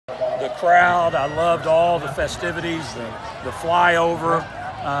the crowd. I loved all the festivities, the flyover,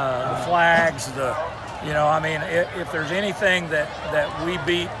 the flags, I mean, if there's anything that we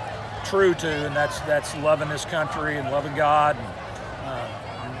beat true to, and that's loving this country and loving God, and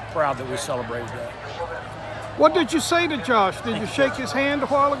I'm proud that we celebrated that. What did you say to Josh? Did you shake his hand a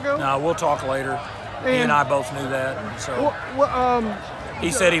while ago? No, we'll talk later. He and I both knew that. And so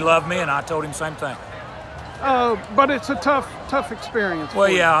he said he loved me, and I told him the same thing. But it's a tough experience. Well,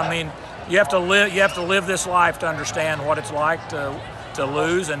 yeah, I mean, you have to live this life to understand what it's like to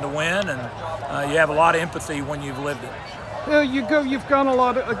lose and to win, and you have a lot of empathy when you've lived it. You've gone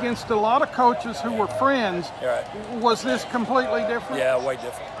against a lot of coaches who were friends. Right. Was this completely different? Yeah, way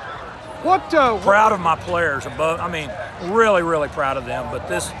different. Proud of my players above. I mean, really, really proud of them. But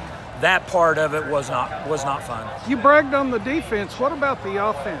that part of it was not fun. You bragged on the defense. What about the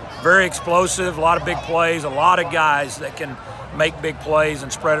offense? Very explosive, a lot of big plays, a lot of guys that can make big plays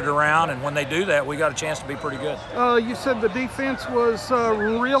and spread it around. And when they do that, we got a chance to be pretty good. You said the defense was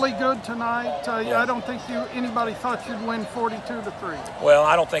really good tonight. Yeah. I don't think anybody thought you'd win 42-3. Well,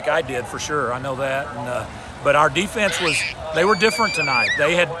 I don't think I did for sure. I know that. And, but our defense they were different tonight.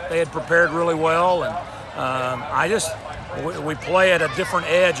 They had prepared really well, and we play at a different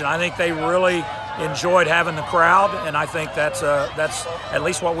edge, and I think they really enjoyed having the crowd, and I think that's at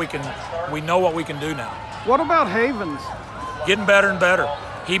least we know what we can do now. What about Havens? Getting better and better.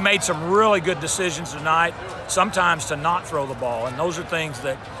 He made some really good decisions tonight, sometimes to not throw the ball, and those are things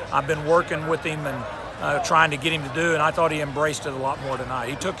that I've been working with him and trying to get him to do, and I thought he embraced it a lot more tonight.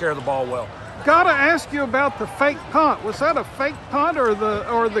 He took care of the ball well. Gotta ask you about the fake punt. Was that a fake punt or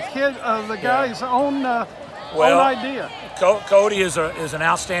the guy's own idea? Cody is an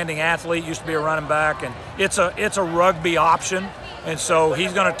outstanding athlete. Used to be a running back, and it's a rugby option, and so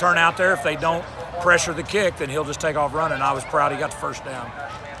he's going to turn out there. If they don't pressure the kick, then he'll just take off running. I was proud he got the first down.